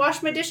 you want to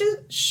wash my dishes?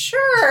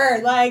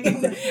 Sure. I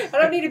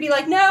don't need to be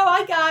like, no,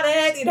 I got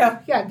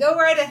it. Go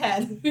right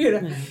ahead.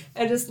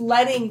 And just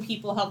letting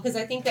people help. Because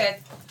I think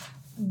that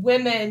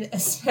women,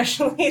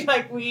 especially,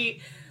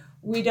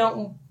 we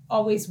don't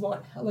always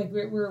want,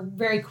 we're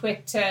very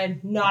quick to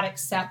not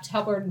accept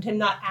help or to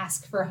not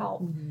ask for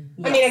help.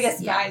 Yes. I mean, I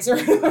guess guys they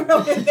don't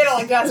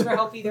like to ask for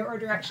help either, or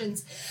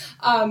directions.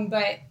 But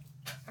I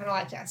don't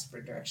like to ask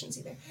for directions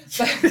either.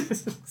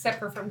 Except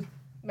for from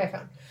my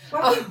phone.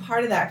 Well, I think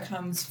part of that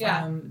comes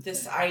from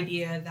this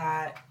idea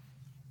that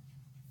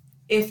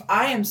if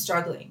I am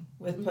struggling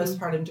with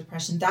postpartum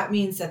depression, that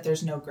means that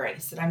there's no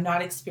grace, that I'm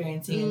not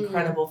experiencing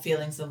incredible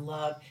feelings of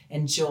love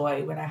and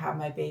joy when I have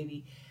my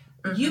baby.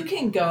 You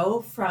can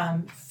go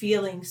from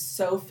feeling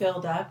so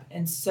filled up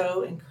and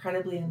so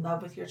incredibly in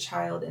love with your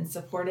child and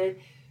supported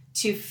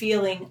to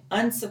feeling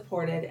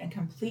unsupported and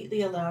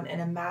completely alone in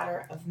a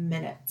matter of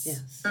minutes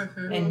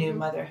in new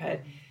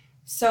motherhood.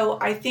 So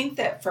I think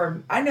that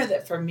I know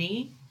that for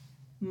me,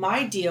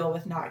 my deal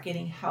with not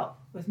getting help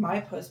with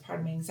my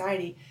postpartum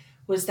anxiety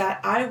was that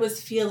I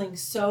was feeling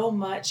so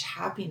much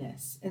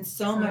happiness and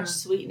so much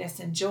sweetness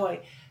and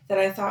joy that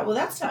I thought, well,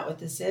 that's not what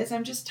this is.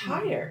 I'm just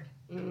tired.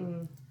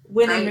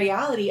 When in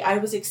reality, I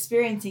was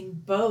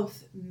experiencing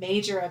both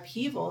major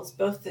upheavals,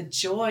 both the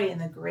joy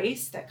and the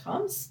grace that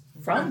comes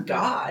from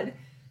God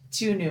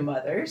to new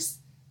mothers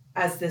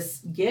as this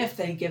gift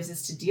that he gives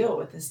us to deal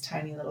with this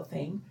tiny little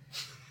thing,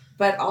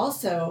 but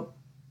also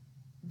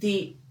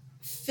the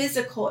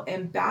physical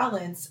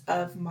imbalance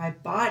of my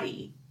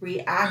body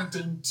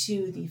reacting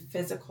to the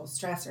physical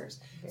stressors.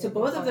 So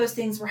both of those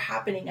things were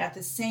happening at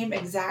the same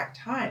exact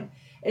time.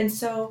 And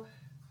so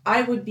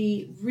I would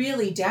be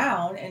really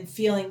down and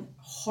feeling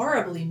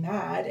horribly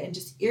mad and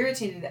just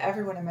irritated at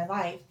everyone in my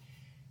life.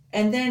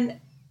 And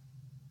then,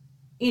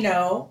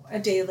 a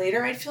day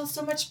later, I'd feel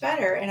so much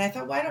better. And I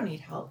thought, well, I don't need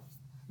help.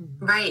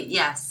 Right,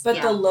 yes.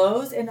 But the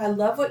lows, and I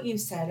love what you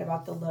said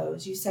about the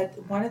lows. You said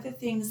one of the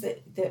things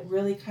that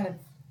really kind of,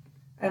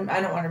 I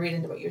don't want to read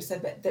into what you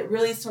said, but that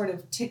really sort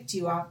of ticked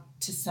you off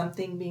to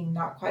something being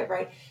not quite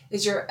right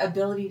is your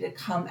ability to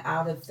come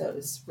out of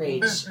those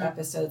rage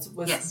episodes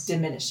was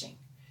diminishing.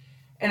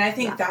 And I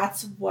think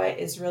that's what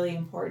is really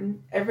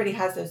important. Everybody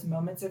has those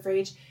moments of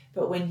rage,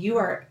 but when you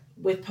are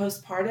with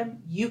postpartum,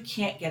 you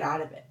can't get out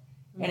of it.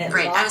 And it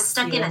I was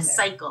stuck in a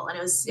cycle, and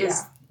it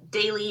was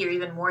daily or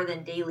even more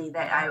than daily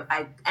that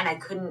I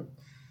couldn't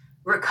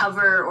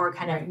recover or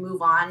kind of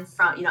move on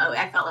from.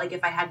 I felt like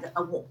if I had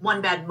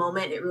one bad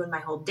moment, it ruined my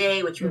whole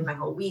day, which ruined my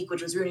whole week,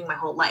 which was ruining my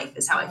whole life,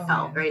 is how I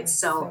felt. Right.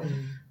 So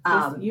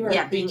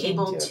being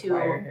able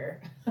to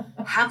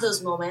have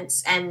those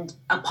moments and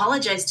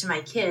apologize to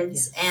my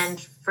kids and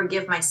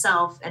forgive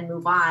myself and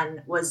move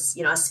on was,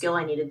 a skill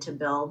I needed to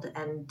build,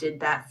 and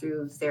did that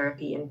through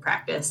therapy and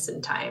practice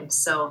and time.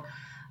 So,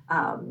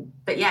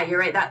 but yeah, you're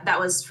right. That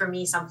was for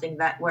me something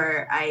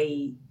where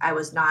I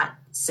was not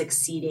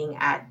succeeding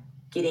at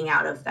getting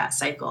out of that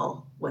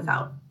cycle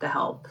without the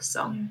help.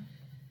 So.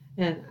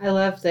 And I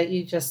love that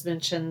you just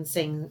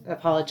mentioned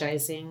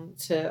apologizing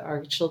to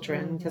our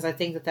children, because I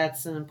think that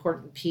that's an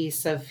important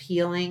piece of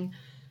healing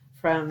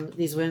from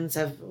these wounds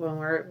of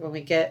when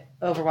we get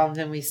overwhelmed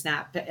and we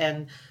snap,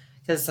 and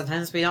because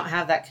sometimes we don't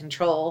have that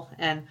control.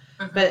 And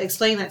but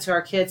explaining that to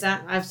our kids,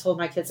 I've told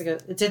my kids,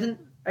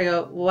 I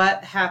go,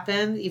 what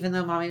happened, even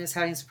though mommy was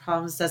having some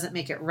problems, doesn't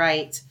make it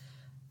right,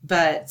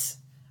 but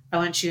I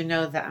want you to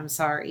know that I'm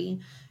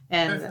sorry.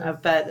 And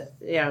but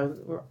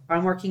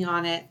I'm working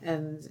on it,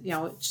 and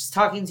just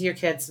talking to your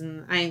kids,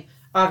 and I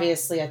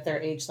obviously at their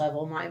age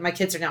level. My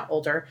kids are now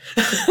older.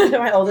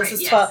 My oldest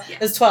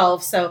is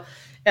 12, so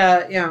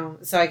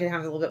so I can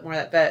have a little bit more of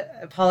that.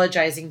 But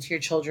apologizing to your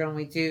children when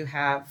we do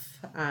have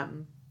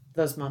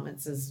those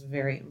moments is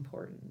very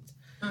important.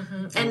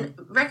 And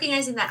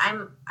recognizing that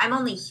I'm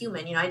only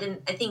human. I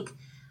think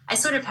I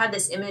sort of had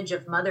this image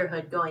of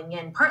motherhood going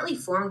in, partly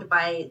formed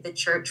by the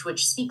church,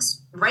 which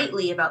speaks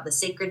rightly about the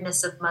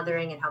sacredness of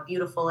mothering and how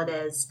beautiful it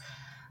is.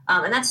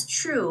 And that's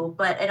true,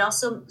 but it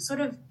also sort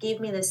of gave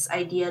me this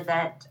idea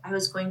that I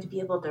was going to be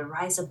able to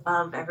rise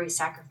above every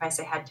sacrifice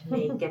I had to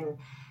make and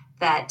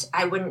that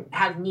I wouldn't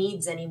have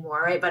needs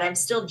anymore, right? But I'm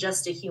still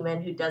just a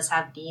human who does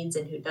have needs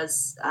and who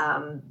does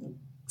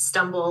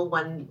stumble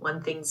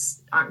when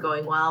things aren't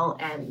going well.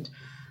 And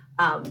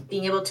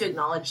being able to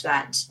acknowledge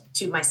that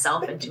to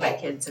myself and to my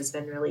kids has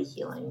been really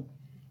healing.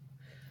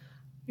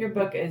 Your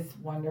book is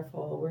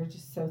wonderful. We're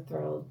just so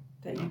thrilled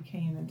that you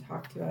came and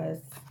talked to us.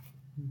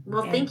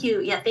 Well, thank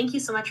you. Yeah, thank you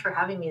so much for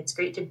having me. It's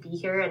great to be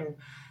here, and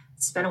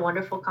it's been a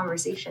wonderful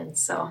conversation.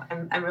 So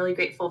I'm really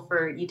grateful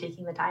for you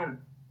taking the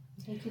time.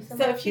 Thank you so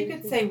much. So if you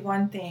could say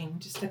one thing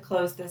just to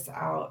close this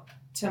out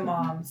to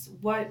moms,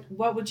 what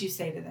would you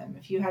say to them?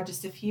 If you had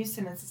just a few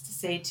sentences to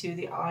say to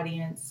the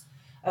audience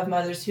of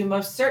mothers who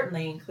most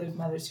certainly include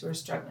mothers who are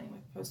struggling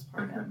with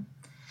postpartum.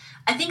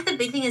 I think the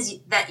big thing is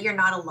that you're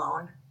not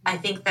alone. I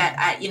think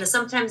that,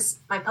 sometimes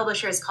my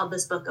publisher has called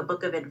this book a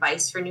book of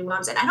advice for new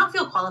moms, and I don't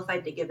feel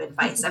qualified to give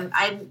advice.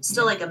 I'm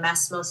still like a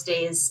mess most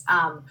days.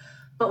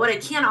 But what I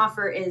can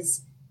offer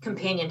is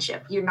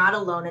companionship. You're not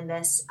alone in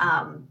this.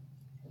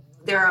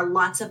 There are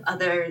lots of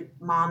other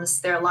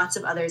moms. There are lots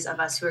of others of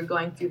us who are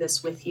going through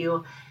this with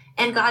you.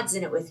 And God's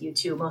in it with you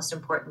too, most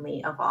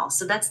importantly of all.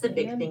 So that's the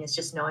big thing, is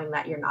just knowing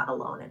that you're not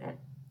alone in it.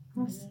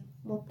 Awesome.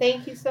 Well,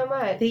 thank you so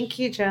much. Thank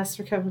you, Jess,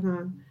 for coming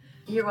on.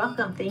 You're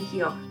welcome. Thank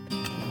you.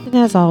 And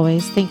as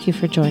always, thank you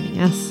for joining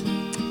us.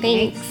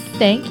 Thanks.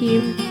 Thank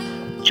you.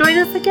 Join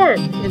us again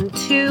in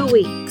 2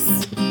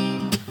 weeks.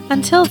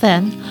 Until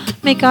then,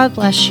 may God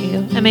bless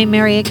you and may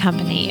Mary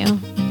accompany you.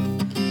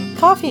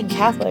 Coffee and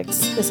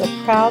Catholics is a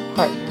proud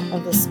partner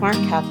of the Smart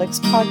Catholics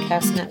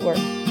Podcast Network.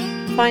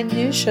 Find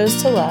new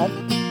shows to love,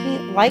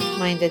 meet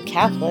like-minded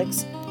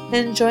Catholics,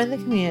 and join the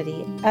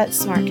community at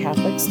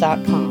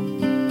smartcatholics.com.